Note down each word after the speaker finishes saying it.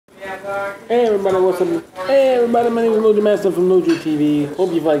Hey everybody, what's up? Hey everybody, my name is lojumasta from LoJu TV.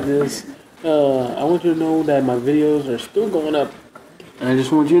 Hope you like this. I want you to know that my videos are still going up. And I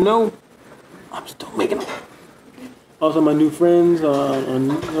just want you to know, I'm still making them. Also, my new friends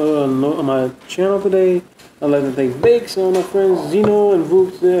on my channel today. I'd like to thank Bakes and my friends Zeno and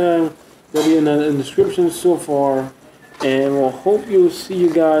Vooks. They'll be in the description so far. And we'll hope you'll see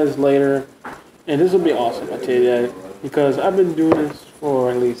you guys later. And this will be awesome, I tell you that. Because I've been doing this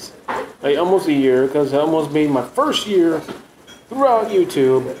for at least like almost a year, because I almost made my first year throughout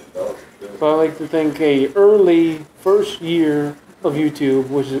YouTube. So I'd like to thank a early first year of YouTube,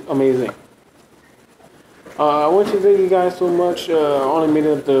 which is amazing. I want to thank you guys so much. I only made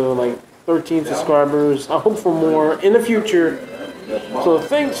it up to like 13 subscribers. I hope for more in the future. So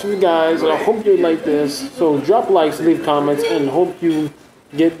thanks you guys. I hope you like this. So drop likes, leave comments, and hope you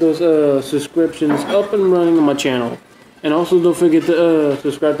get those subscriptions up and running on my channel. And also don't forget to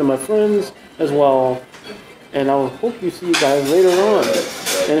subscribe to my friends as well. And I will hope you see you guys later on.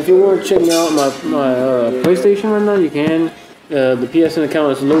 And if you want to check out my PlayStation right now, you can. The PSN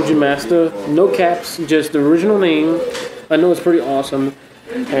account is lojumasta. No caps, just the original name. I know it's pretty awesome.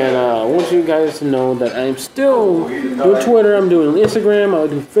 And I want you guys to know that I'm still doing Twitter. I'm doing Instagram. I'll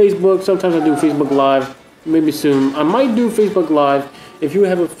do Facebook. Sometimes I do Facebook Live. Maybe soon. I might do Facebook Live. If you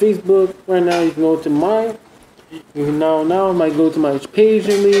have a Facebook right now, you can go to my... You can now I might go to my page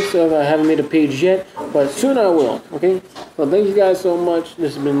at least. I haven't made a page yet, but soon I will. Okay. So thank you guys so much.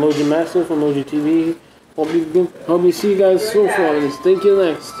 This has been lojumasta from LoJu TV. Hope you see you guys so far. Thank you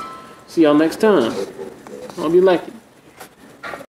next. See y'all next time. Hope you like it.